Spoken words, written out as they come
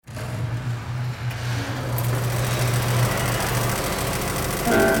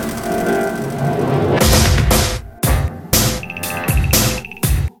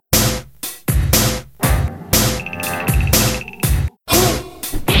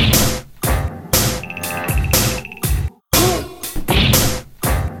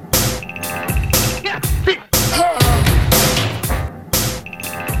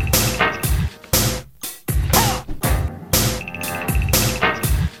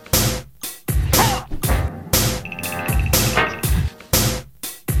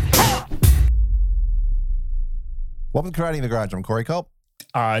Welcome to Karate in the Garage. I'm Corey Culp.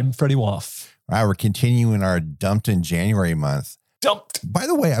 I'm Freddie Woff. All right, we're continuing our Dumped in January month. Dumped. By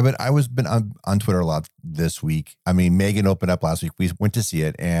the way, I've been on Twitter a lot this week. I mean, Megan opened up last week. We went to see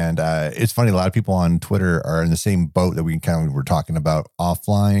it, and it's funny. A lot of people on Twitter are in the same boat that we kind of were talking about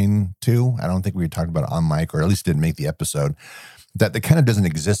offline too. I don't think we were talking about it on mic, or at least didn't make the episode. That kind of doesn't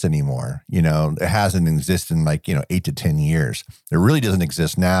exist anymore. You know, it hasn't existed in 8 to 10 years. It really doesn't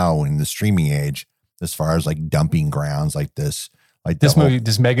exist now in the streaming age, as far as like dumping grounds like this. Like this movie,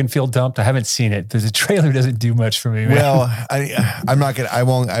 does Megan feel dumped? I haven't seen it. The trailer doesn't do much for me, man. Well, I'm not going to, I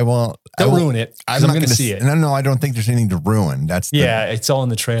won't. Don't ruin it. I'm not going to see it. No, I don't think there's anything to ruin. It's all in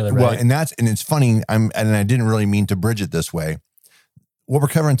the trailer, right? Well, and it's funny. I didn't really mean to bridge it this way. What we're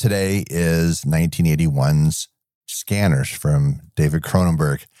covering today is 1981's Scanners from David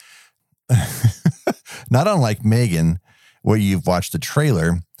Cronenberg. Not unlike Megan, where you've watched the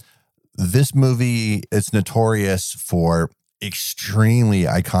trailer, this movie is notorious for extremely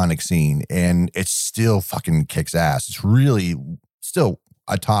iconic scene, and it still fucking kicks ass. It's really still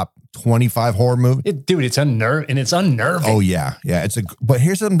a top 25 horror movie. It's unnerving. Oh yeah. But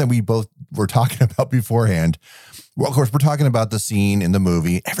here's something that we both were talking about beforehand. Well, of course, we're talking about the scene in the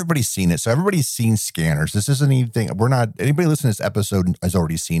movie. Everybody's seen it. So everybody's seen Scanners. This isn't anything. Anybody listening to this episode has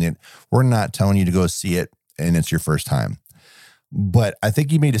already seen it. We're not telling you to go see it and it's your first time. But I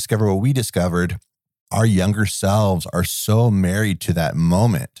think you may discover what we discovered. Our younger selves are so married to that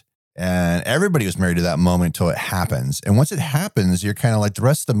moment. And everybody was married to that moment until it happens. And once it happens, you're kind of like the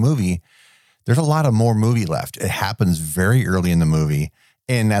rest of the movie. There's a lot of more movie left. It happens very early in the movie.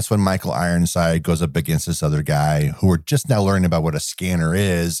 And that's when Michael Ironside goes up against this other guy who are just now learning about what a scanner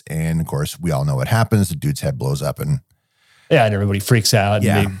is. And of course, we all know what happens. The dude's head blows up and everybody freaks out.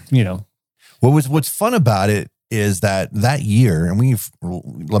 Yeah. And they, What's fun about it is that year, and we've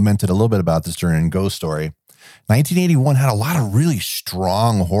lamented a little bit about this during Ghost Story, 1981 had a lot of really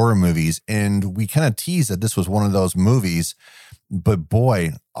strong horror movies, and we kind of teased that this was one of those movies. But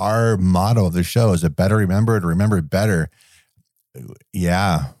boy, our motto of the show is: "It better remembered, remembered better."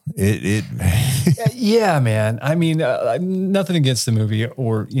 Yeah, yeah, man. I mean, nothing against the movie,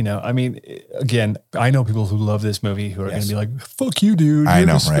 or again, I know people who love this movie who are going to be like, "Fuck you, dude! You're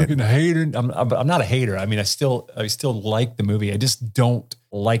this fucking hater." I'm not a hater. I mean, I still like the movie. I just don't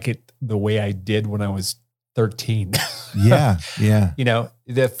like it the way I did when I was 13. Yeah.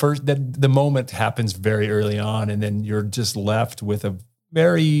 The moment happens very early on, and then you're just left with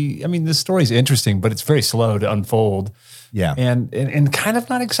the story's interesting, but it's very slow to unfold. Yeah. And kind of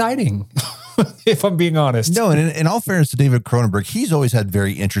not exciting, if I'm being honest. No, and in all fairness to David Cronenberg, he's always had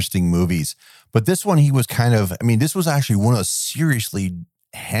very interesting movies. But this one, he was this was actually one of those seriously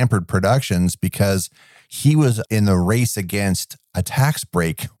hampered productions because he was in the race against a tax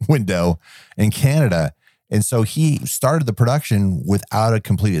break window in Canada. And so he started the production without a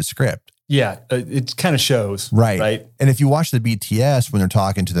completed script. Yeah, it kind of shows. Right. And if you watch the BTS, when they're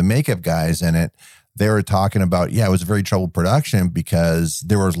talking to the makeup guys in it, they were talking about, it was a very troubled production because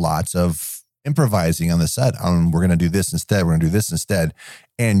there was lots of improvising on the set. We're going to do this instead. We're going to do this instead.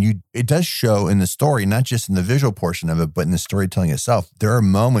 And it does show in the story, not just in the visual portion of it, but in the storytelling itself. There are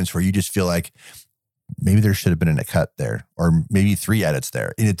moments where you just feel like maybe there should have been a cut there, or maybe 3 edits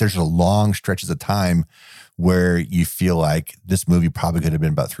there. And there's a long stretches of time where you feel like this movie probably could have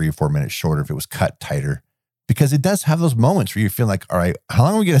been about 3 or 4 minutes shorter if it was cut tighter. Because it does have those moments where you feel like, all right, how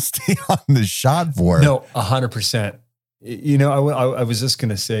long are we going to stay on this shot for? No, 100%. I was just going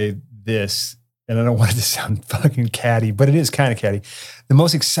to say this, and I don't want it to sound fucking catty, but it is kind of catty. The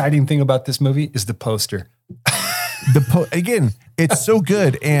most exciting thing about this movie is the poster. Again, it's so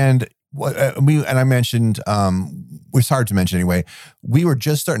good. And I mentioned, it's hard to mention anyway, we were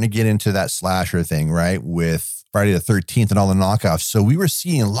just starting to get into that slasher thing, right? With Friday the 13th and all the knockoffs. So we were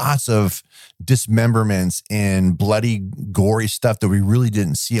seeing lots of dismemberments and bloody, gory stuff that we really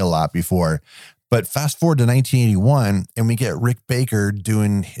didn't see a lot before. But fast forward to 1981, and we get Rick Baker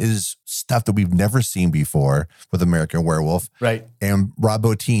doing his stuff that we've never seen before with American Werewolf. Right. And Rob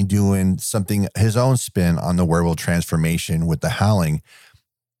Bottin doing something, his own spin on the werewolf transformation with The Howling.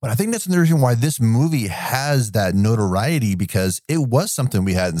 But I think that's the reason why this movie has that notoriety, because it was something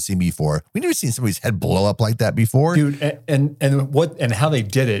we hadn't seen before. We never seen somebody's head blow up like that before. Dude, and how they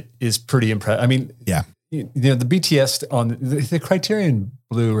did it is pretty impressive. I mean, yeah. The BTS on the Criterion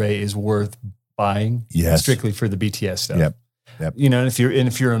Blu-ray is worth buying strictly for the BTS stuff. Yep. And if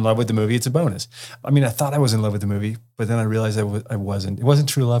you're in love with the movie, it's a bonus. I mean, I thought I was in love with the movie, but then I realized I wasn't. It wasn't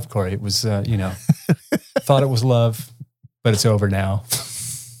true love, Corey. It was, thought it was love, but it's over now.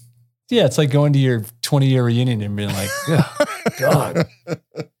 Yeah, it's like going to your 20-year reunion and being like, oh, God,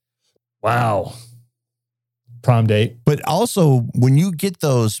 wow. Prom Date. But also, when you get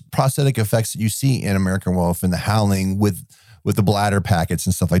those prosthetic effects that you see in American Wolf and The Howling with the bladder packets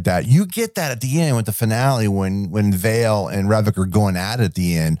and stuff like that, you get that at the end with the finale when Vale and Revok are going at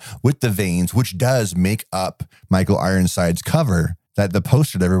the end with the veins, which does make up Michael Ironside's cover that the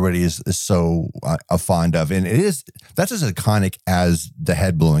poster that everybody is so fond of. And that's as iconic as the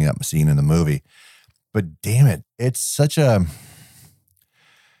head blowing up scene in the movie. But damn it, it's such a...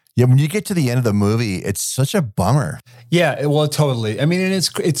 Yeah, when you get to the end of the movie, it's such a bummer. Yeah, well, totally. I mean, and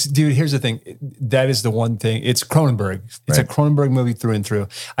it's dude, here's the thing. That is the one thing. It's Cronenberg. It's a Cronenberg movie through and through.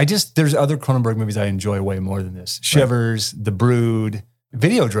 There's other Cronenberg movies I enjoy way more than this. Shivers, The Brood,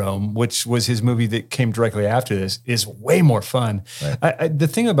 Videodrome, which was his movie that came directly after this, is way more fun. Right. The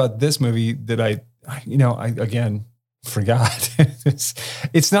thing about this movie that I again forgot.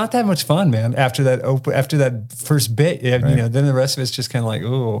 it's not that much fun, man. After that first bit, then the rest of it's just kind of like,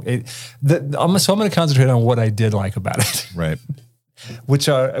 so I'm going to concentrate on what I did like about it, right? which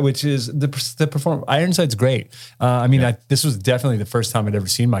is the performance. Ironside's great. This was definitely the first time I'd ever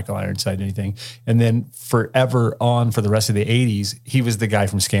seen Michael Ironside in anything, and then forever on for the rest of the '80s, he was the guy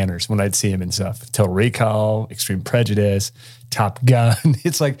from Scanners when I'd see him and stuff. Total Recall, Extreme Prejudice, Top Gun.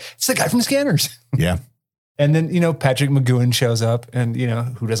 It's the guy from Scanners. Yeah. And then, Patrick McGowan shows up, and,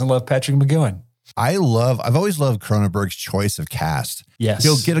 who doesn't love Patrick McGowan? I've always loved Cronenberg's choice of cast. Yes.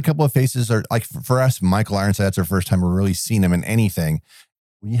 He'll get a couple of faces, or like for us, Michael Ironside, that's our first time we're really seeing him in anything.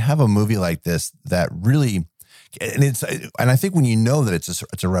 When you have a movie like this that really, and I think when you know that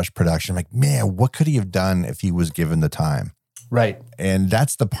it's a rush production, I'm like, man, what could he have done if he was given the time? Right. And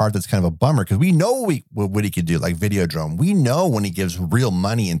that's the part that's kind of a bummer, because we know what he could do, like Videodrome. We know when he gives real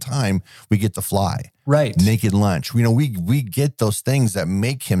money and time, we get The Fly. Right. Naked Lunch. We get those things that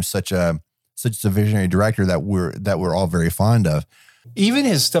make him such a visionary director that we're all very fond of. Even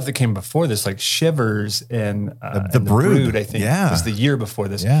his stuff that came before this, like Shivers and The Brood, I think, was the year before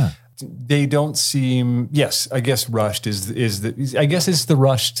this. Yeah. They don't seem, yes, I guess rushed it's the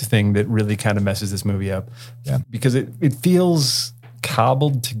rushed thing that really kind of messes this movie up. Yeah. Because it feels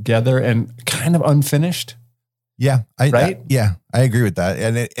cobbled together and kind of unfinished. Yeah. I agree with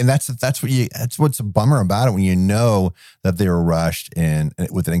that. And that's what's a bummer about it, when you know that they were rushed and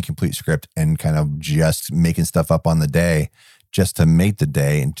with an incomplete script and kind of just making stuff up on the day just to make the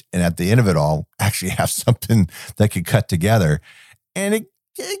day. And at the end of it all, actually have something that could cut together. And it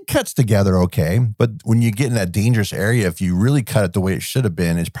cuts together okay, but when you get in that dangerous area, if you really cut it the way it should have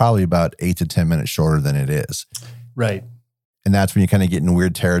been, it's probably about 8 to 10 minutes shorter than it is. Right. And that's when you kind of get in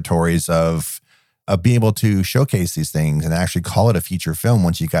weird territories of being able to showcase these things and actually call it a feature film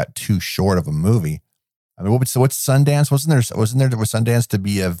once you got too short of a movie. I mean, what's Sundance? Wasn't there with Sundance to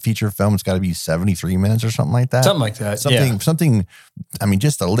be a feature film? It's got to be 73 minutes or something like that. Something like that. Something. I mean,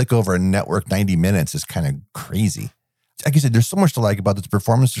 just a lick over a network 90 minutes is kind of crazy. Like I said, there's so much to like about this.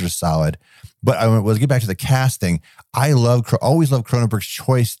 Performances are solid, but let's get back to the casting. I always love Cronenberg's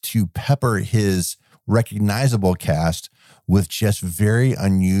choice to pepper his recognizable cast with just very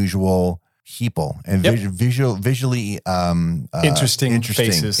unusual people and visually interesting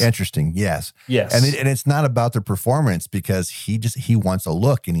faces. Interesting, yes. And it's not about their performance, because he wants a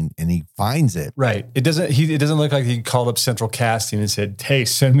look and he finds it. Right. It doesn't look like he called up Central Casting and said, "Hey,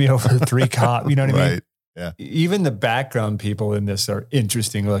 send me over 3 cop." You know what I mean? Yeah. Even the background people in this are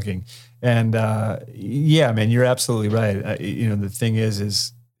interesting looking. And man, you're absolutely right. The thing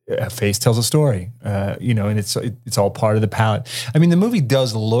is a face tells a story, and it's all part of the palette. I mean, the movie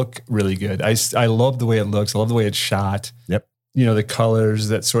does look really good. I love the way it looks. I love the way it's shot. Yep. The colors,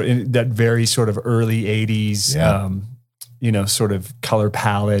 that very sort of early 80s, sort of color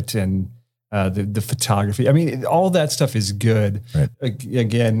palette, and the photography. I mean, all that stuff is good. Right.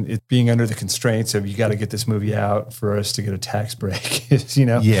 Again, it being under the constraints of, you got to get this movie out for us to get a tax break.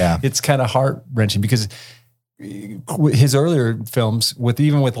 Yeah. It's kind of heart wrenching, because his earlier films, with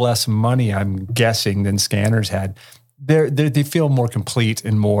less money, I'm guessing, than Scanners had, they feel more complete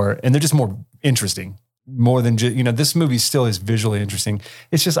and they're just more interesting. More than just, this movie still is visually interesting.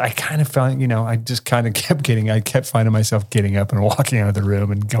 It's just, I kind of found, I just kind of kept finding myself getting up and walking out of the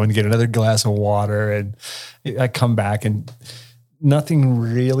room and going to get another glass of water. And I come back and nothing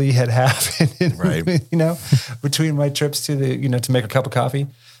really had happened, right? Between my trips to to make a cup of coffee.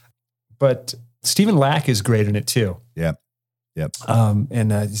 But Stephen Lack is great in it too. Yeah. Yep.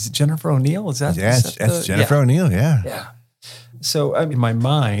 And is it Jennifer O'Neill? Is that? Yeah, that's Jennifer O'Neill. Yeah. Yeah. So in my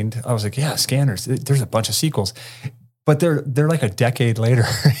mind, I was like, yeah, Scanners, there's a bunch of sequels, but they're like a decade later.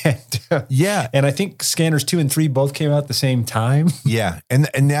 And I think Scanners 2 and 3 both came out at the same time. Yeah.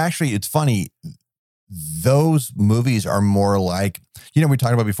 And actually, it's funny. those movies are more like, we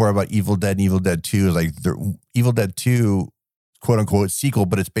talked about before about Evil Dead and Evil Dead 2 is like the Evil Dead 2, quote unquote, sequel,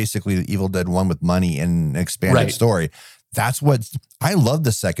 but it's basically the Evil Dead 1 with money and an expanded story. That's what I love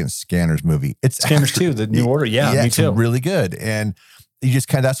the second Scanners movie. It's Scanners 2, the New Order. Yeah, me too. It's really good. And you just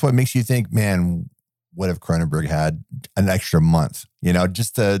that's what makes you think, man, what if Cronenberg had an extra month,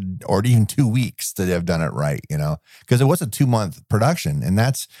 or even 2 weeks to have done it right, because it was a 2-month production.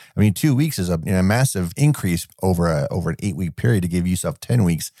 And 2 weeks is a massive increase over an 8-week period to give yourself 10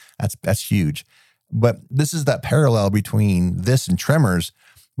 weeks. That's huge. But this is that parallel between this and Tremors.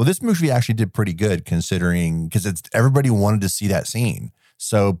 Well, this movie actually did pretty good considering, because everybody wanted to see that scene.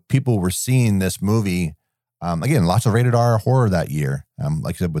 So people were seeing this movie. Again, lots of rated R horror that year.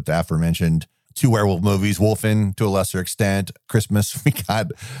 Like I said, with the aforementioned 2 werewolf movies, Wolfen to a lesser extent, Christmas, we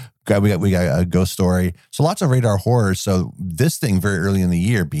got a Ghost Story. So lots of rated R horror. So this thing very early in the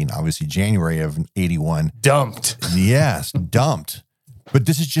year, being obviously January of 81. Dumped. Yes, dumped. But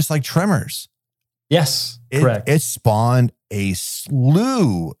this is just like Tremors. Yes, correct. It spawned a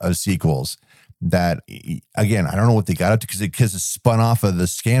slew of sequels that, again, I don't know what they got up to because it spun off of the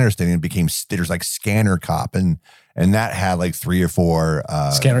Scanners thing and it became, there's like Scanner Cop and that had like 3 or 4.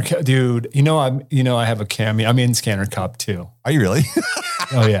 Scanner Cop, dude, I have a cameo. I'm in Scanner Cop too. Are you really?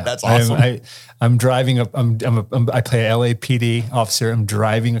 Oh yeah. That's awesome. I'm driving up, I play a LAPD officer. I'm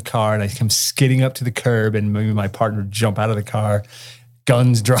driving a car and I come skidding up to the curb and maybe my partner jump out of the car,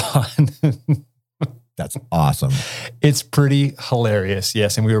 guns drawn. That's awesome. It's pretty hilarious.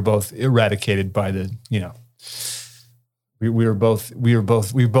 Yes. And we were both eradicated by the,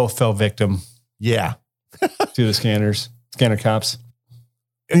 we both fell victim. Yeah. To the Scanner Cops.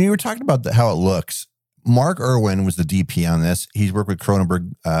 And you were talking about how it looks. Mark Irwin was the DP on this. He's worked with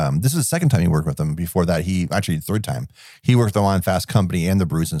Cronenberg. This is the second time he worked with him. Before that, third time. He worked with them on Fast Company and The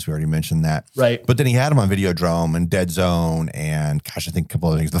Bruce, since we already mentioned that. Right. But then he had him on Videodrome and Dead Zone and, I think a couple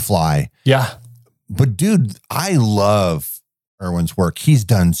other things, The Fly. Yeah. But dude, I love Irwin's work. He's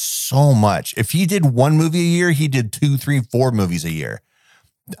done so much. If he did 1 movie a year, he did 2, 3, 4 movies a year.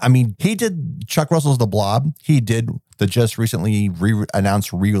 I mean, he did Chuck Russell's The Blob. He did the just recently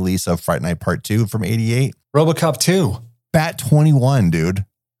announced re-release of Fright Night Part 2 from 88. RoboCop 2. Bat 21, dude.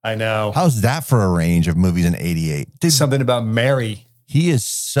 I know. How's that for a range of movies in 88? Dude, something about Mary. He is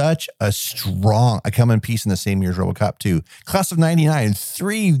such a strong, I Come in Peace in the same year as RoboCop 2. Class of 99,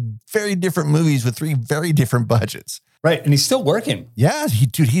 3 very different movies with 3 very different budgets. Right. And he's still working. Yeah,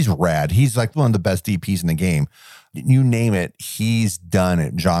 he's rad. He's like one of the best DPs in the game. You name it, he's done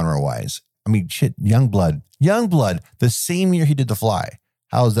it genre-wise. I mean, shit, Youngblood, the same year he did The Fly.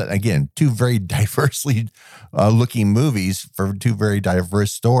 How is that? Again, 2 very diversely looking movies for 2 very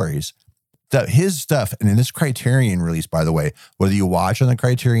diverse stories. His stuff, and in this Criterion release, by the way, whether you watch on the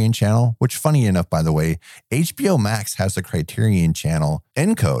Criterion channel, which funny enough, by the way, HBO Max has the Criterion channel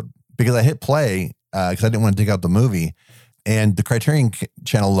encode because I hit play because I didn't want to dig out the movie. And the Criterion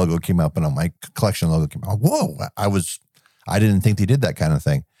channel logo came up and my collection logo came out. Whoa. I didn't think they did that kind of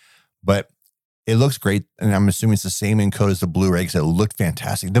thing, but it looks great. And I'm assuming it's the same encode as the Blu-ray because it looked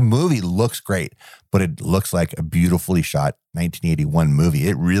fantastic. The movie looks great, but it looks like a beautifully shot 1981 movie.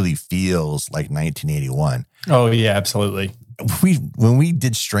 It really feels like 1981. Oh yeah, absolutely. When we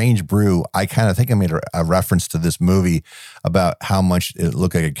did Strange Brew, I kind of think I made a reference to this movie about how much it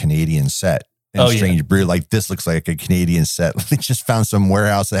looked like a Canadian set. And Strange Brew, like this looks like a Canadian set. They just found some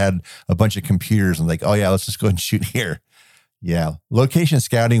warehouse that had a bunch of computers and like, oh yeah, let's just go and shoot here. Yeah. Location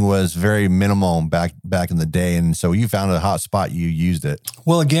scouting was very minimal back in the day. And so you found a hot spot, you used it.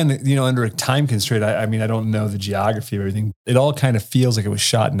 Well, again, under a time constraint, I mean, I don't know the geography of everything. It all kind of feels like it was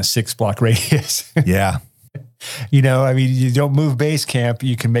shot in a 6-block radius. Yeah. I mean, you don't move base camp,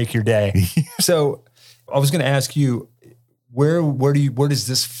 you can make your day. So I was going to ask you, where does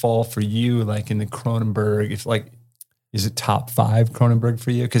this fall for you? Like in the Cronenberg, is it top 5 Cronenberg for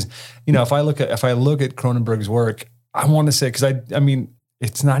you? Because, if I look at Cronenberg's work, I want to say, because I mean,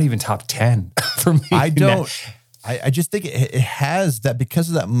 it's not even top 10 for me. I just think it has that because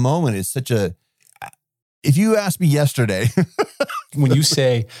of that moment. It's such a, if you asked me yesterday, when you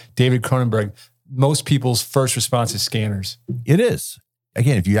say David Cronenberg, most people's first response is Scanners. It is.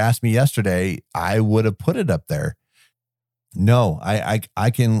 Again, if you asked me yesterday, I would have put it up there. No, I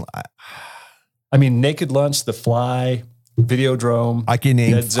can. I mean, Naked Lunch, The Fly, Videodrome, I can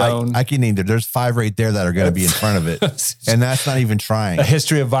name Dead Zone. I can name there. There's 5 right there that are going to be in front of it, and that's not even trying. A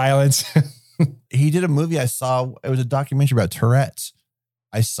History of Violence. He did a movie I saw. It was a documentary about Tourette's.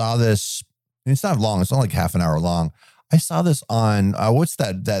 I saw this. And it's not long. It's only like half an hour long. I saw this on what's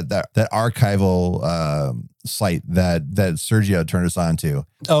that archival site that Sergio turned us on to.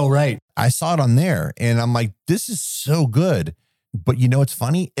 Oh, right. I saw it on there and I'm like, this is so good. But you know, it's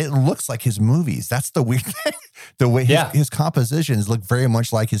funny. It looks like his movies. That's the weird thing. The way his compositions look very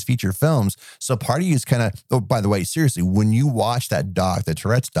much like his feature films. So part of you is kind of, oh, by the way, seriously, when you watch that doc, the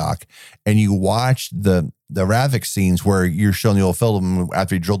Tourette's doc, and you watch the Ravik scenes where you're showing the old film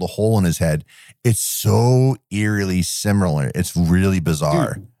after he drilled a hole in his head, it's so eerily similar. It's really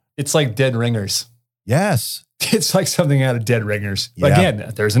bizarre. Dude, it's like Dead Ringers. Yes. It's like something out of Dead Ringers. Yeah.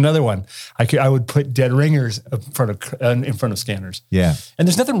 Again, there's another one. I would put Dead Ringers in front of Scanners. Yeah. And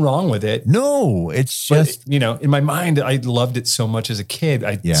there's nothing wrong with it. No, it's just, you know, in my mind, I loved it so much as a kid.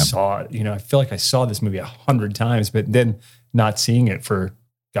 I saw it, you know, I feel like I saw this movie 100 times, but then not seeing it for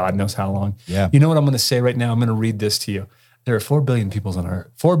God knows how long. Yeah. You know what I'm going to say right now? I'm going to read this to you. There are 4 billion people on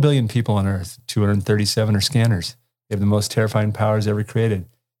Earth. 4 billion people on Earth. 237 are scanners. They have the most terrifying powers ever created.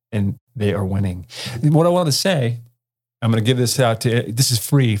 And they are winning. What I want to say, I'm going to give this out to, this is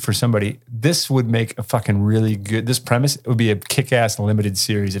free for somebody. This would make a fucking really good, this premise would be a kick-ass limited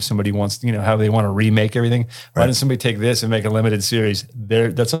series if somebody wants, you know, how they want to remake everything. Right. Why doesn't somebody take this and make a limited series?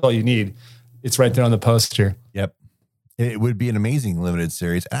 That's all you need. It's right there on the poster. Yep. It would be an amazing limited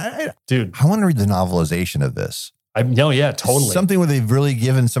series. Dude, I want to read the novelization of this. Yeah, totally. Something where they've really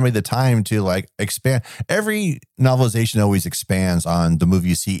given somebody the time to like expand. Every novelization always expands on the movie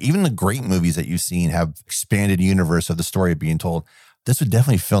you see. Even the great movies that you've seen have expanded universe of the story being told. This would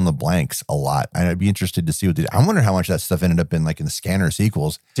definitely fill in the blanks a lot. And I'd be interested to see what they do. I wonder how much that stuff ended up in like in the Scanner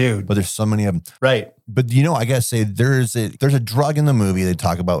sequels. Dude. But there's so many of them. Right. But you know, I gotta say there's a drug in the movie they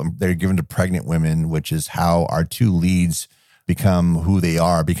talk about. They're given to pregnant women, which is how our two leads become who they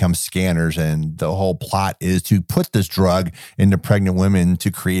are, become scanners. And the whole plot is to put this drug into pregnant women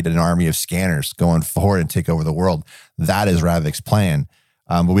to create an army of scanners going forward and take over the world. That is Ravik's plan.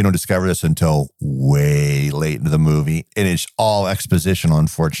 But we don't discover this until way late into the movie. And it's all expositional,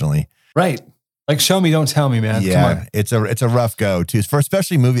 unfortunately. Right. Like, show me, don't tell me, man. Yeah, come on. It's a rough go too. For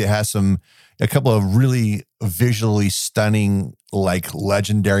especially a movie that has a couple of really visually stunning, like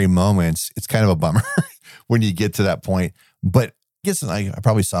legendary moments. It's kind of a bummer when you get to that point. But I guess I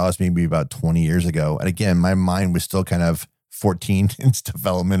probably saw this maybe about 20 years ago. And again, my mind was still kind of 14 in its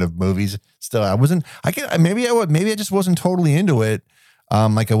development of movies. Still, maybe I just wasn't totally into it.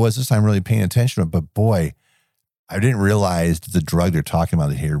 Like I was this time really paying attention to it. But boy, I didn't realize the drug they're talking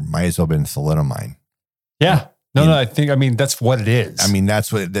about here might as well have been thalidomide. Yeah. No, I mean, that's what it is. I mean,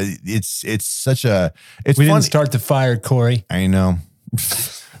 that's what it's such a, we didn't start the fire, Corey. I know.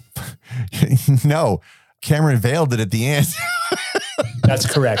 No, Cameron Vale did at the end. That's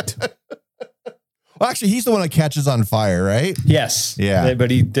correct. Well, actually, he's the one that catches on fire, right? Yes. Yeah.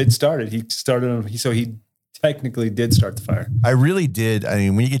 But he did start it. He technically did start the fire. I really did. I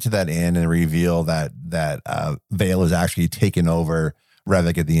mean, when you get to that end and reveal that Vale is actually taking over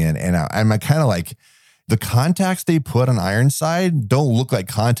Ravik at the end, and I'm kind of like, the contacts they put on Ironside don't look like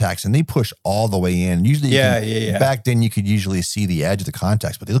contacts, and they push all the way in. Usually, back then you could usually see the edge of the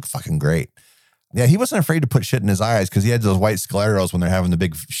contacts, but they look fucking great. Yeah, he wasn't afraid to put shit in his eyes because he had those white scleros when they're having the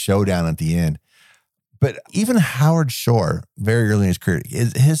big showdown at the end. But even Howard Shore, very early in his career,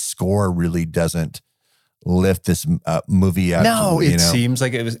 his score really doesn't lift this movie up. No, seems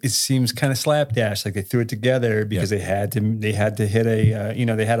like it seems kind of slapdash, like they threw it together because they had to hit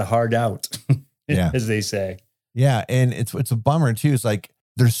they had a hard out, as they say. Yeah, and it's a bummer too. It's like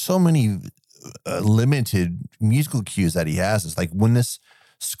there's so many limited musical cues that he has. It's like when this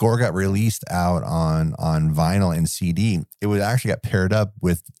score got released out on vinyl and CD, it would actually got paired up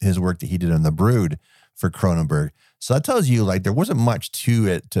with his work that he did on The Brood for Cronenberg. So that tells you like there wasn't much to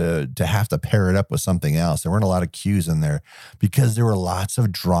it to have to pair it up with something else. There weren't a lot of cues in there because there were lots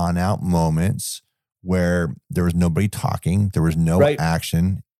of drawn out moments where there was nobody talking. There was no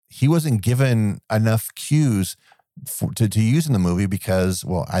action. He wasn't given enough cues to use in the movie because,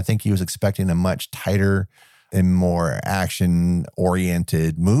 well, I think he was expecting a much tighter and more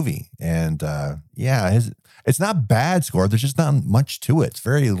action-oriented movie. And it's not bad score. There's just not much to it. It's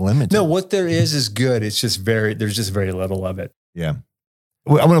very limited. No, what there is good. It's just there's just very little of it. Yeah.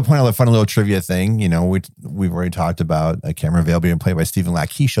 Well, I'm going to point out a funny little trivia thing. You know, we've already talked about Cameron Vale being played by Stephen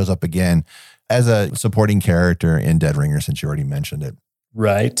Lack. He shows up again as a supporting character in Dead Ringer, since you already mentioned it.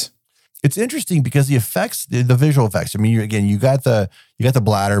 Right. It's interesting because the effects, the visual effects. I mean, you got the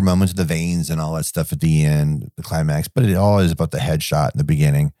bladder moments, the veins, and all that stuff at the end, the climax. But it all is about the headshot in the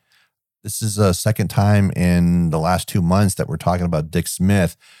beginning. This is a second time in the last 2 months that we're talking about Dick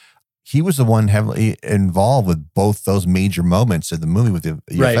Smith. He was the one heavily involved with both those major moments in the movie with the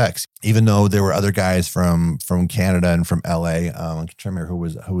effects. Even though there were other guys from Canada and from LA. I'm trying to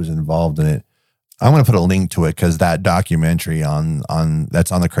remember who was involved in it. I'm going to put a link to it because that documentary on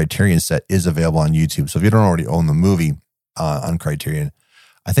that's on the Criterion set is available on YouTube. So if you don't already own the movie on Criterion,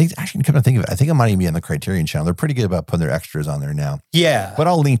 I think actually, come to think of it, I think it might even be on the Criterion channel. They're pretty good about putting their extras on there now. Yeah, but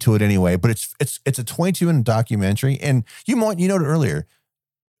I'll link to it anyway. But it's a 22-minute documentary, and you noted earlier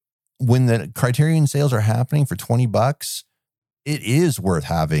when the Criterion sales are happening for $20, it is worth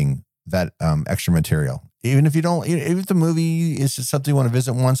having that extra material. Even if you don't, even if the movie is just something you want to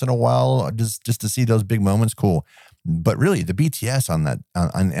visit once in a while, just to see those big moments, cool. But really, the BTS on that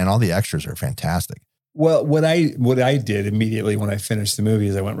and all the extras are fantastic. Well, what I did immediately when I finished the movie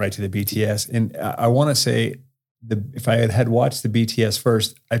is I went right to the BTS, and I want to say if I had watched the BTS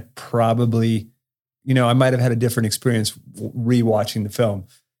first, I probably, I might have had a different experience rewatching the film,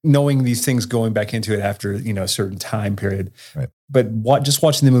 knowing these things going back into it after a certain time period. Right. But just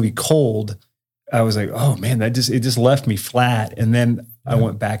watching the movie cold, I was like, oh man, it just left me flat. And then I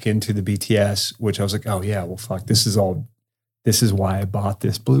went back into the BTS, which I was like, oh yeah, well fuck, this is why I bought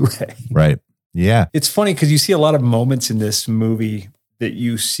this Blu-ray. Right. Yeah. It's funny because you see a lot of moments in this movie that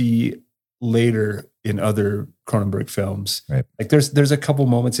you see later in other Cronenberg films. Right. Like there's a couple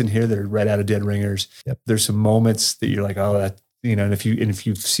moments in here that are right out of Dead Ringers. Yep. There's some moments that you're like, oh, that, and if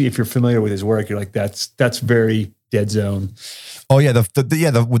you're familiar with his work, you're like, that's very Dead Zone. Oh yeah,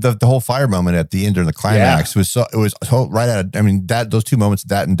 the whole fire moment at the end during the climax was right out of, I mean, those two moments,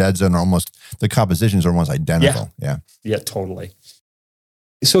 that and Dead Zone, are almost, the compositions are almost identical. Yeah, totally.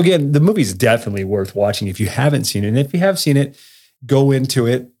 So again, the movie's definitely worth watching if you haven't seen it. And if you have seen it, go into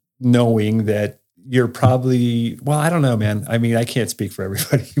it knowing that you're probably, well, I don't know, man. I mean, I can't speak for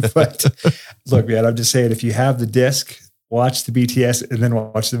everybody, but look, man, I'm just saying, if you have the disc, watch the BTS and then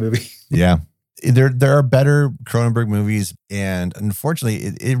watch the movie. Yeah. There are better Cronenberg movies, and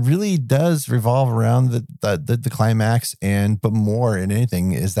unfortunately, it really does revolve around the climax, but more than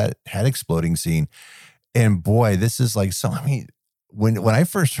anything is that head exploding scene. And boy, this is like, so, I mean, when I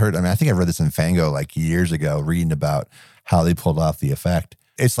first heard, I think I read this in Fango like years ago, reading about how they pulled off the effect.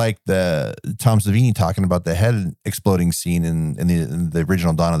 It's like the Tom Savini talking about the head exploding scene in the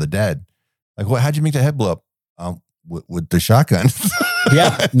original Dawn of the Dead. Like, how'd you make the head blow up? With the shotgun.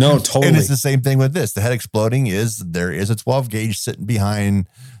 Yeah, no, totally. And it's the same thing with this. The head exploding there is a 12 gauge sitting behind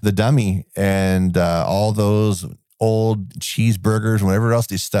the dummy, and all those old cheeseburgers and whatever else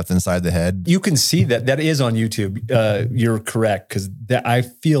they stuffed inside the head. You can see that is on YouTube. You're correct, because I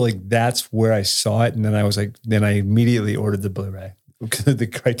feel like that's where I saw it, and then I was like, then I immediately ordered the Blu-ray.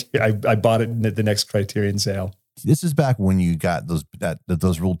 I bought it in the next Criterion sale. This is back when you got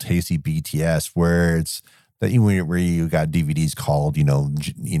those real tasty BTS, where it's that where you got DVDs called,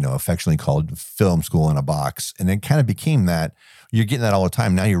 affectionately called Film School in a Box. And it kind of became that. You're getting that all the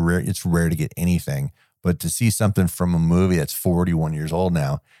time. Now it's rare to get anything. But to see something from a movie that's 41 years old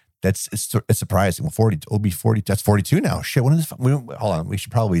now, it's surprising. Well, it'll be 40. That's 42 now. Shit. Hold on. We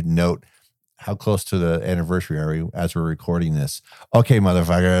should probably note how close to the anniversary are we as we're recording this. Okay,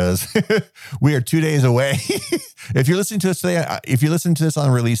 motherfuckers. We are 2 days away. If you're listening to us today, if you listen to this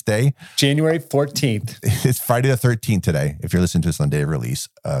on release day, January 14th. It's Friday the 13th today. If you're listening to this on day of release,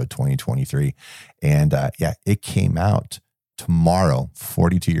 2023. And it came out tomorrow,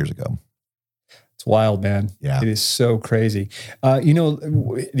 42 years ago. It's wild, man. Yeah. It is so crazy.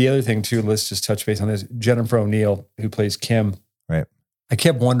 The other thing too, let's just touch base on this. Jennifer O'Neill, who plays Kim. Right. I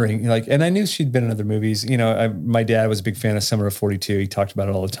kept wondering, and I knew she'd been in other movies. My dad was a big fan of Summer of 42. He talked about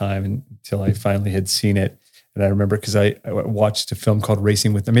it all the time until I finally had seen it. And I remember because I watched a film called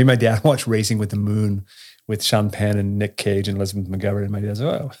Racing with, my dad watched Racing with the Moon with Sean Penn and Nick Cage and Elizabeth McGovern. And my dad said,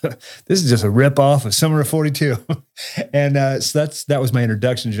 oh, this is just a ripoff of Summer of 42. And so that was my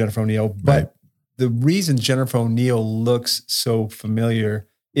introduction to Jennifer O'Neill. But right. The reason Jennifer O'Neill looks so familiar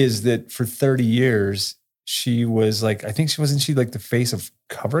is that for 30 years, she was like, I think wasn't she like the face of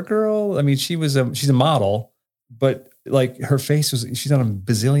CoverGirl? I mean, she's a model, but like her face she's on a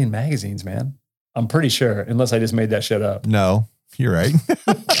bazillion magazines, man. I'm pretty sure, unless I just made that shit up. No, you're right.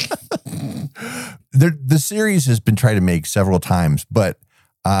 The series has been tried to make several times, but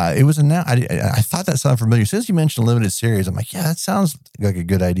it was announced. I thought that sounded familiar. As soon as you mentioned a limited series, I'm like, yeah, that sounds like a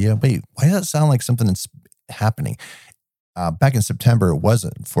good idea. Wait, why does that sound like something that's happening? Back in September, it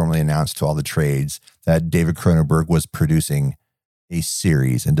wasn't formally announced to all the trades that David Cronenberg was producing a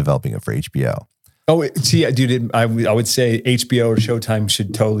series and developing it for HBO. Oh, see, dude, I would say HBO or Showtime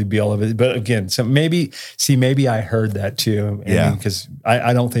should totally be all of it. But again, so maybe I heard that too. Yeah. Because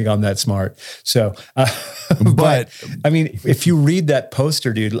I don't think I'm that smart. So, but I mean, if you read that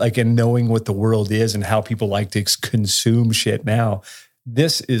poster, dude, like, and knowing what the world is and how people like to consume shit now,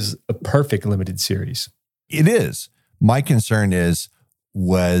 this is a perfect limited series. It is. My concern is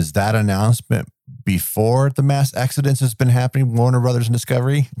Was that announcement before the mass exodus has been happening, Warner Brothers and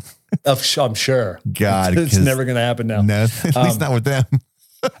Discovery? I'm sure. God, it's never going to happen now. No, at least not with them.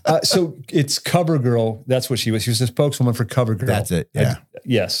 So it's CoverGirl. That's what she was. She was a spokeswoman for CoverGirl. That's it. Yeah.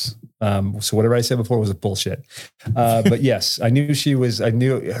 Yes. So whatever I said before was a bullshit. But yes, I knew she was. I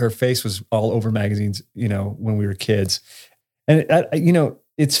knew her face was all over magazines. When we were kids, and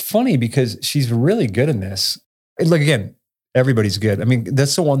it's funny because she's really good in this. And like again, everybody's good. I mean,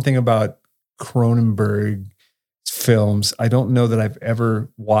 that's the one thing about Cronenberg films. I don't know that I've ever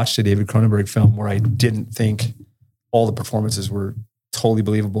watched a David Cronenberg film where I didn't think all the performances were totally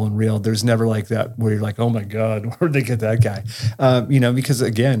believable and real. There's never like that where you're like, oh my God, where'd they get that guy? Because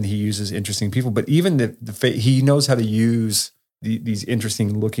again, he uses interesting people, but even he knows how to use these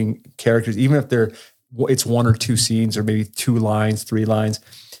interesting looking characters, even if it's one or two scenes or maybe 2 lines, 3 lines,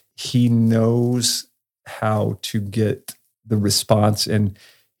 he knows how to get the response. And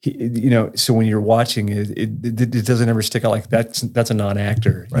so when you're watching it doesn't ever stick out like that's a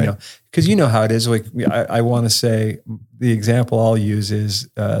non-actor, right. Because how it is. Like I want to say the example I'll use is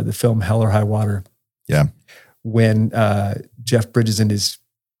the film Hell or High Water. Yeah. When Jeff Bridges and his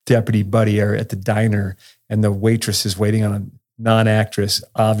deputy buddy are at the diner and the waitress is waiting on a non-actress,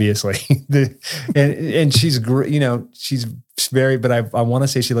 obviously, and she's great. She's very, but I want to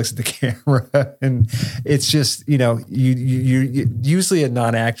say she looks at the camera, and it's just you usually a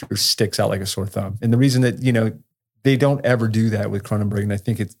non-actor sticks out like a sore thumb, and the reason that they don't ever do that with Cronenberg, and I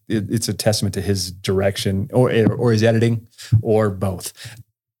think it's a testament to his direction or his editing or both.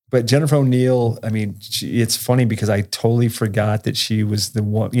 But Jennifer O'Neill, I mean, it's funny because I totally forgot that she was the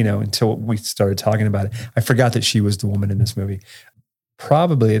one, until we started talking about it. I forgot that she was the woman in this movie.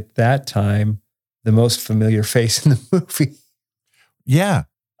 Probably at that time, the most familiar face in the movie. Yeah.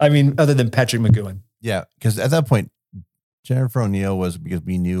 I mean, other than Patrick McGoohan. Yeah. Because at that point, Jennifer O'Neill was because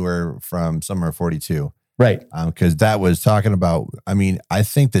we knew her from Summer of 42. Right. Because that was talking about, I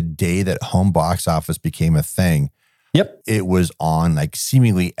think the day that home box office became a thing, yep, it was on like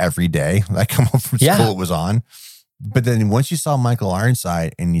seemingly every day. I come home from school, it was on. But then once you saw Michael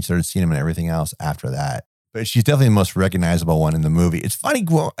Ironside and you started seeing him and everything else after that, but she's definitely the most recognizable one in the movie. It's funny,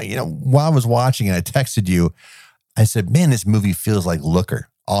 while I was watching and I texted you, I said, man, this movie feels like Looker.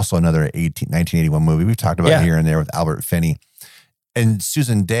 Also another 1981 movie. We've talked about it here and there with Albert Finney. And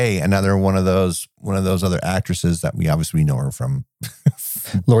Susan Day, another one of those other actresses that we obviously know her from.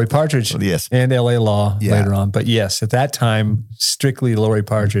 Laurie Partridge. Yes. And LA Law later on. But yes, at that time, strictly Laurie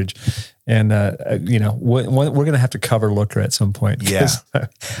Partridge. And, we're going to have to cover Looker at some point. Yeah.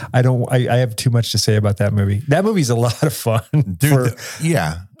 I have too much to say about that movie. That movie's a lot of fun. Dude,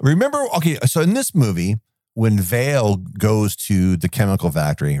 remember, okay, so in this movie, when Vale goes to the chemical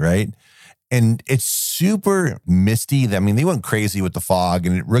factory, right? And it's super misty. I mean, they went crazy with the fog,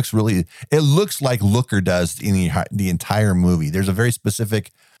 and it looks like Looker does in the entire movie. There's a very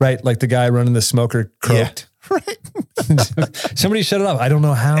specific, right? Like the guy running the smoker croaked. Yeah, right. Somebody shut it off. I don't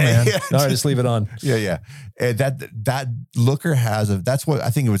know how, man. All right, just leave it on. Yeah. And that Looker that's what I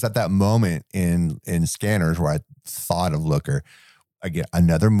think it was at that moment in Scanners where I thought of Looker. Again,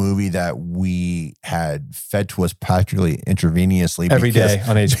 another movie that we had fed to us practically intravenously every day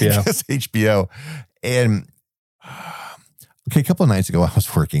on HBO. Because HBO. And a couple of nights ago, I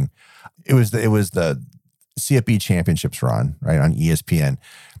was working. It was the CFB Championships run, right, on ESPN.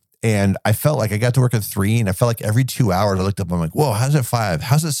 And I felt like I got to work at 3, and I felt like every 2 hours I looked up, I'm like, whoa, how's it 5?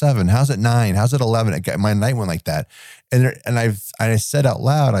 How's it 7? How's it 9? How's it 11? My night went like that. And I said out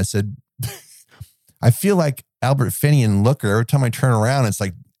loud, I said, I feel like Albert Finney and Looker. Every time I turn around, it's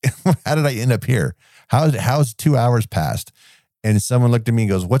like, how did I end up here? How's 2 hours passed? And someone looked at me and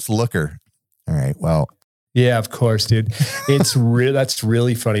goes, what's Looker? All right, well. Yeah, of course, dude. It's that's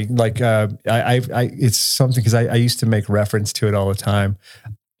really funny. Like, it's something because I used to make reference to it all the time,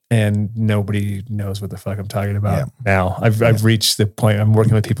 and nobody knows what the fuck I'm talking about now. I've reached the point. I'm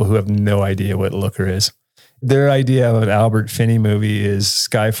working with people who have no idea what Looker is. Their idea of an Albert Finney movie is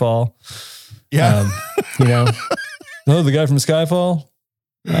Skyfall. Yeah. Oh, the guy from Skyfall?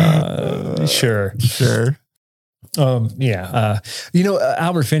 Sure.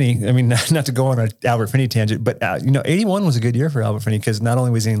 Albert Finney, I mean, not to go on an Albert Finney tangent, but 81 was a good year for Albert Finney because not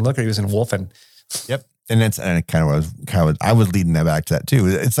only was he in Looker, he was in Wolfen. Yep. And I was leading that back to that too.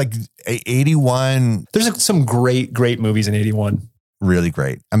 It's like 81. There's some great movies in 81. Really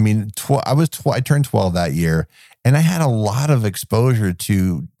great. I mean, I turned 12 that year, and I had a lot of exposure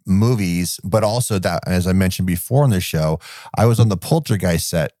to movies, but also that, as I mentioned before on the show, I was on the Poltergeist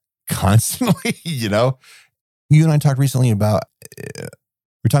set constantly. You and I talked recently about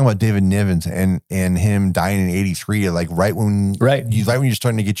we're talking about David Niven and him dying in 83, like right when you're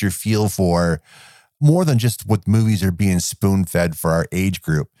starting to get your feel for more than just what movies are being spoon fed for our age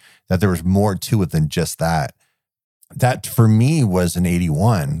group, that there was more to it than just that. That for me was in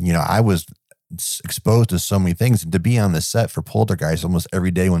 81. You know, I was exposed to so many things, and to be on the set for Poltergeist almost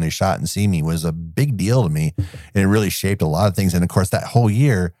every day when they shot and see me was a big deal to me. And it really shaped a lot of things. And of course, that whole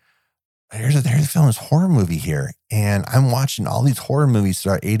year, they're filming this horror movie here. And I'm watching all these horror movies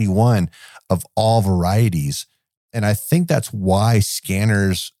throughout 81 of all varieties. And I think that's why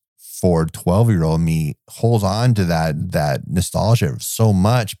Scanners for 12-year-old me holds on to that nostalgia so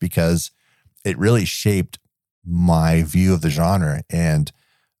much, because it really shaped my view of the genre, and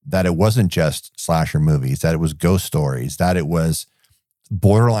that it wasn't just slasher movies, that it was ghost stories, that it was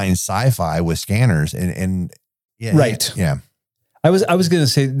borderline sci-fi with Scanners. And yeah. Right. Yeah. I was going to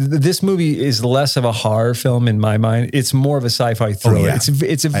say this movie is less of a horror film in my mind. It's more of a sci-fi thriller. Oh, yeah.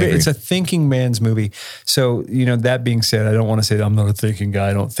 It's a thinking man's movie. So, you know, that being said, I don't want to say that I'm not a thinking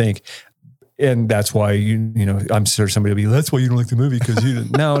guy. I don't think. And that's why, you know, I'm sure somebody will be, that's why you don't like the movie, because you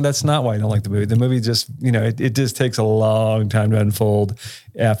didn't. No, that's not why I don't like the movie. The movie just, you know, it just takes a long time to unfold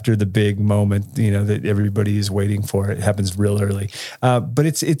after the big moment, you know, that everybody is waiting for. It happens real early. But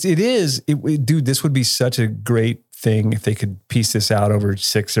dude, this would be such a great thing if they could piece this out over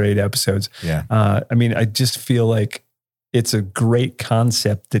 6 or 8 episodes. Yeah. I mean, I just feel like it's a great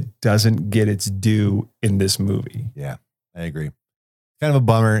concept that doesn't get its due in this movie. Yeah, I agree. Kind of a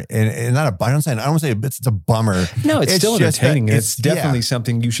bummer, and not a. I don't say it's a bummer. No, it's still entertaining. It's definitely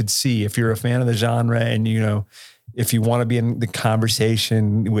something you should see if you're a fan of the genre, and you know, if you want to be in the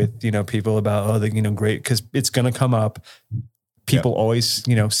conversation with, you know, people about great, because it's going to come up. People always,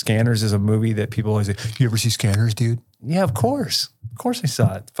 you know, Scanners is a movie that people always say, "You ever see Scanners, dude?" Yeah, of course I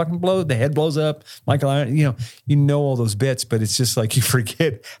saw it. Fucking the head blows up. Michael Irons, you know all those bits, but it's just like you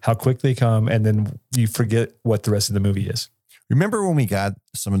forget how quick they come, and then you forget what the rest of the movie is. Remember when we got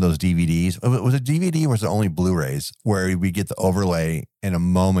some of those DVDs? Was it DVD or was it only Blu-rays where we get the overlay in a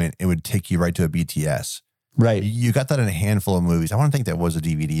moment, it would take you right to a BTS? Right. You got that in a handful of movies. I want to think that was a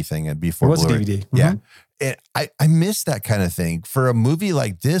DVD thing before Blu-ray. It was a DVD. Mm-hmm. Yeah. And I miss that kind of thing for a movie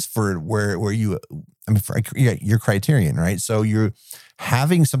like this, for your Criterion, right? So you're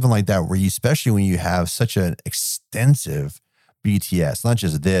having something like that where you, especially when you have such an extensive BTS, not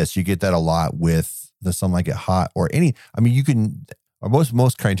just this, you get that a lot with the Some Like It Hot or any, I mean, you can, or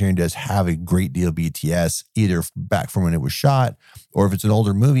most Criterion does have a great deal of BTS, either back from when it was shot, or if it's an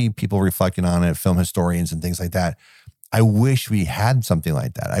older movie, people reflecting on it, film historians and things like that. I wish we had something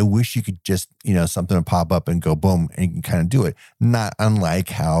like that. I wish you could just, something to pop up and go boom, and you can kind of do it. Not unlike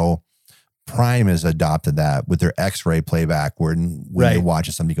how Prime has adopted that with their X-ray playback, where when you watch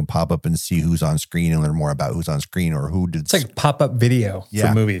it, somebody can pop up and see who's on screen and learn more about who's on screen or who did. It's like pop-up video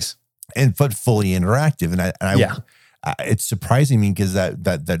for movies. But fully interactive. And it's surprising me because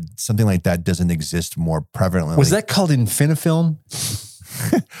that something like that doesn't exist more prevalently. Was that called Infinifilm?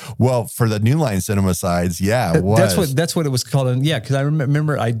 Well, for the New Line Cinema sides, it was. That's what it was called. And because I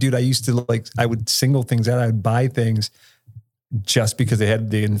remember I used to I would single things out. I would buy things just because they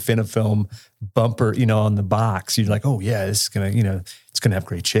had the Infinifilm bumper, on the box. You're like, oh yeah, this is gonna, it's gonna have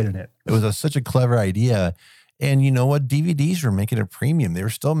great shit in it. It was such a clever idea. And you know what? DVDs were making a premium. They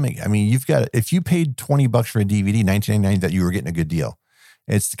were still making, if you paid $20 for a DVD, $19.99, that you were getting a good deal.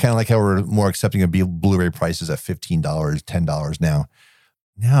 It's kind of like how we're more accepting of Blu-ray prices at $15, $10 now.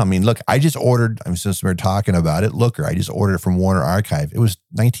 Now, I mean, look, I just ordered, since we're talking about it, Looker, I just ordered it from Warner Archive. It was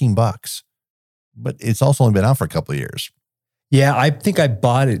 $19, but it's also only been out for a couple of years. Yeah, I think I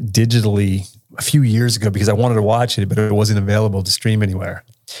bought it digitally a few years ago because I wanted to watch it, but it wasn't available to stream anywhere.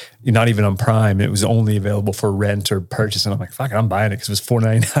 Not even on Prime. It was only available for rent or purchase. And I'm like, fuck it, I'm buying it because it was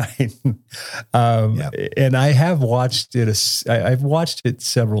 $4.99. And I have watched it. I've watched it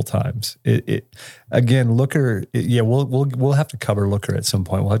several times. Again, Looker. We'll have to cover Looker at some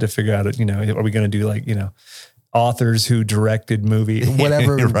point. We'll have to figure out, are we going to do authors who directed movie,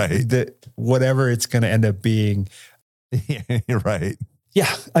 whatever, whatever it's going to end up being. Right.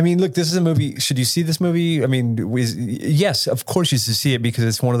 Yeah. I mean, look, this is a movie. Should you see this movie? I mean, yes, of course you should see it because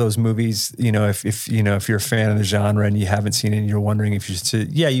it's one of those movies, if you're a fan of the genre and you haven't seen it and you're wondering if you should see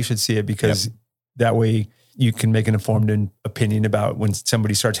it, you should see it because that way you can make an informed opinion about when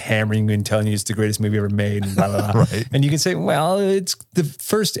somebody starts hammering you and telling you it's the greatest movie ever made and blah, blah, blah. Right. And you can say, well, it's the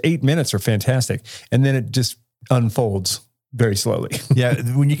first 8 minutes are fantastic. And then it just unfolds very slowly.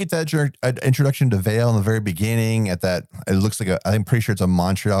 When you get that introduction to Vale in the very beginning, it looks like I'm pretty sure it's a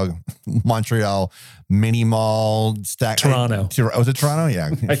Montreal mini mall stack. Toronto. Was it Toronto? Yeah.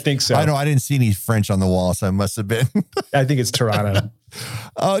 I think so. I know I didn't see any French on the wall, so it must have been. I think it's Toronto.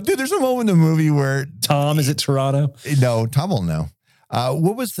 Dude, there's a moment in the movie where Tom, is it Toronto? No, Tom will know.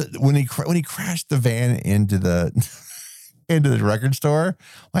 What was when he crashed the van into the record store?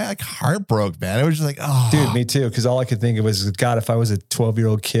 My heart broke, man. It was just like, oh, dude, me too. Because all I could think of was, God, if I was a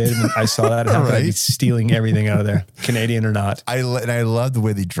 12-year-old kid and I saw that happen, I'd be stealing everything out of there, Canadian or not. I love the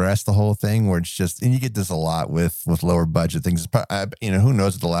way they dressed the whole thing, where it's just, and you get this a lot with lower budget things. Who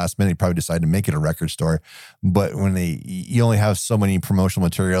knows at the last minute, you probably decided to make it a record store, but when you only have so many promotional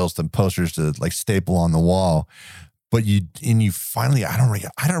materials and posters to like staple on the wall. But you finally, I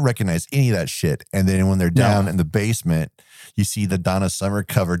don't recognize any of that shit. And then when they're down in the basement, you see the Donna Summer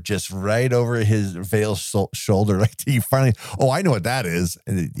cover just right over his veiled shoulder. Like you finally, I know what that is.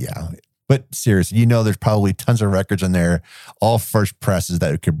 Yeah. But seriously, there's probably tons of records in there, all first presses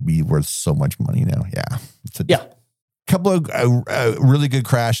that could be worth so much money now. Yeah. Couple of really good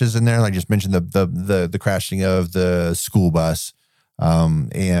crashes in there. Like I just mentioned the crashing of the school bus,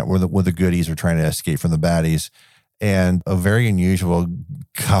 and where the goodies are trying to escape from the baddies. And a very unusual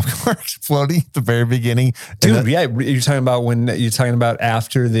cop car exploding at the very beginning. Dude, you're talking about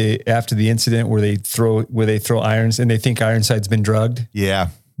after the incident where they throw irons and they think Ironside's been drugged. Yeah.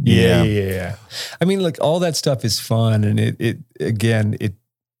 I mean, look, all that stuff is fun, and the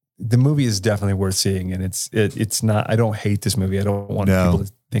movie is definitely worth seeing, and it's not. I don't hate this movie. I don't want people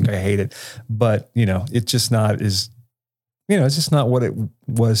to think I hate it, but it's just not it's just not what it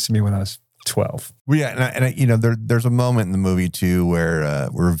was to me when I was 12. Well, yeah, and there's a moment in the movie too where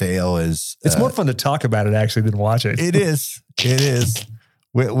Vale is. It's more fun to talk about it actually than watch it. It is.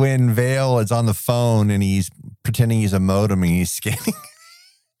 When Vale is on the phone and he's pretending he's a modem and he's scanning.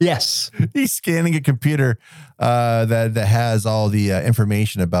 Yes, he's scanning a computer that has all the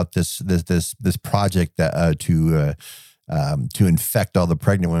information about this project that to infect all the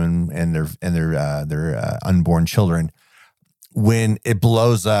pregnant women and their unborn children. When it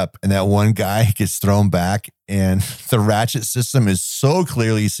blows up and that one guy gets thrown back and the ratchet system is so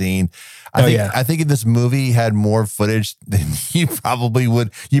clearly seen. I think if this movie had more footage than you probably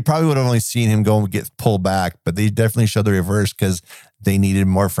would have only seen him go and get pulled back, but they definitely showed the reverse because they needed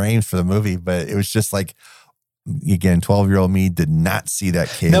more frames for the movie. But it was just like, again, 12-year-old me did not see that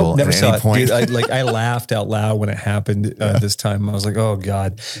cable never at saw any it. point. Dude, I laughed out loud when it happened this time. I was like, oh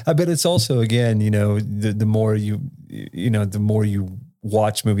God. But it's also, again, the more you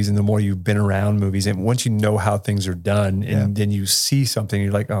watch movies and the more you've been around movies, and once you know how things are done and then you see something,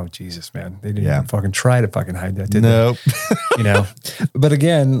 you're like, oh Jesus, man, they didn't even fucking try to fucking hide that, did they? But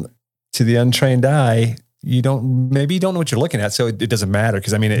again, to the untrained eye, you don't know what you're looking at. So it doesn't matter.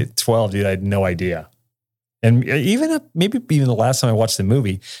 Cause I mean, at 12, dude, I had no idea. And maybe even the last time I watched the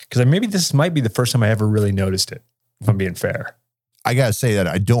movie, because maybe this might be the first time I ever really noticed it, if I'm being fair. I got to say that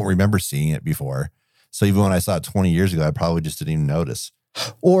I don't remember seeing it before. So even when I saw it 20 years ago, I probably just didn't even notice.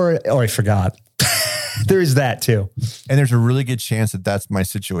 Or I forgot. There is that too. And there's a really good chance that that's my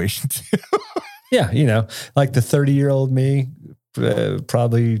situation too. Yeah. Like the 30-year-old me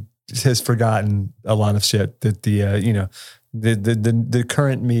probably has forgotten a lot of shit that the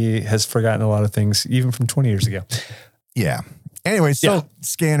current me has forgotten a lot of things, even from 20 years ago. Yeah. Anyway, so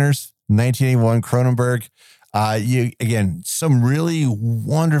Scanners, 1981, Cronenberg. Again, some really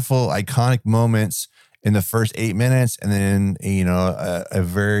wonderful, iconic moments in the first 8 minutes, and then a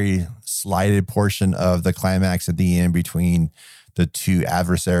very slighted portion of the climax at the end between the two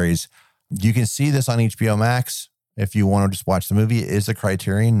adversaries. You can see this on HBO Max if you want to just watch the movie. It is a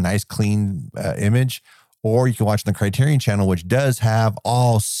Criterion, nice clean image. Or you can watch the Criterion channel, which does have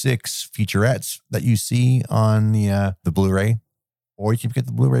all 6 featurettes that you see on the Blu-ray. Or you can get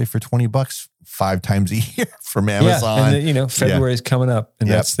the Blu-ray for $20 5 times a year from Amazon. Yeah, and February is coming up, and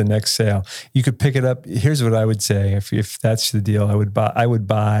that's the next sale. You could pick it up. Here's what I would say: if that's the deal, I would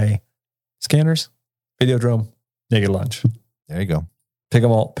buy Scanners, Videodrome, Naked Lunch. There you go. Pick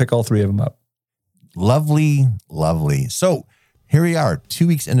all 3 of them up. Lovely. So here we are, 2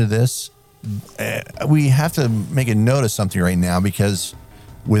 weeks into this. We have to make a note of something right now because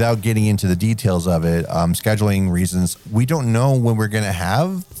without getting into the details of it, scheduling reasons, we don't know when we're going to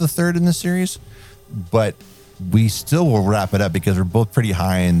have the third in the series, but we still will wrap it up because we're both pretty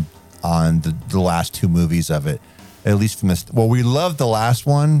high on the last 2 movies of it, at least from this. Well, we love the last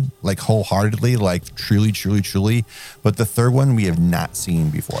one, like wholeheartedly, like truly, but the third one we have not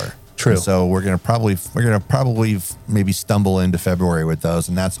seen before. True. And so we're going to probably maybe stumble into February with those,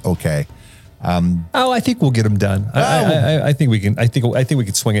 and that's okay. I think we'll get them done. I think we can. I think we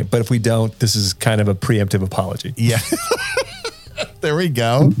can swing it. But if we don't, this is kind of a preemptive apology. Yeah. There we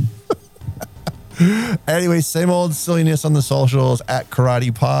go. Anyway, same old silliness on the socials at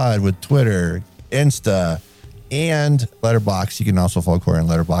Karate Pod with Twitter, Insta, and Letterboxd. You can also follow Corey on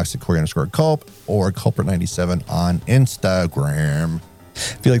Letterboxd at Corey_Culp or Culprit97 on Instagram.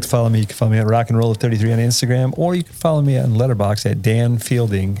 If you'd like to follow me, you can follow me at Rock and Roll 33 on Instagram, or you can follow me on Letterboxd at Dan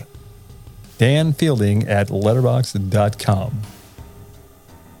Fielding. Dan Fielding at letterboxd.com.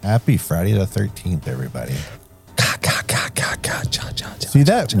 Happy Friday the 13th, everybody. John. See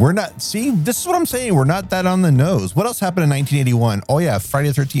that? We're not, this is what I'm saying. We're not that on the nose. What else happened in 1981? Oh, yeah, Friday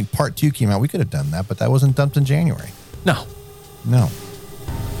the 13th Part 2 came out. We could have done that, but that wasn't dumped in January. No.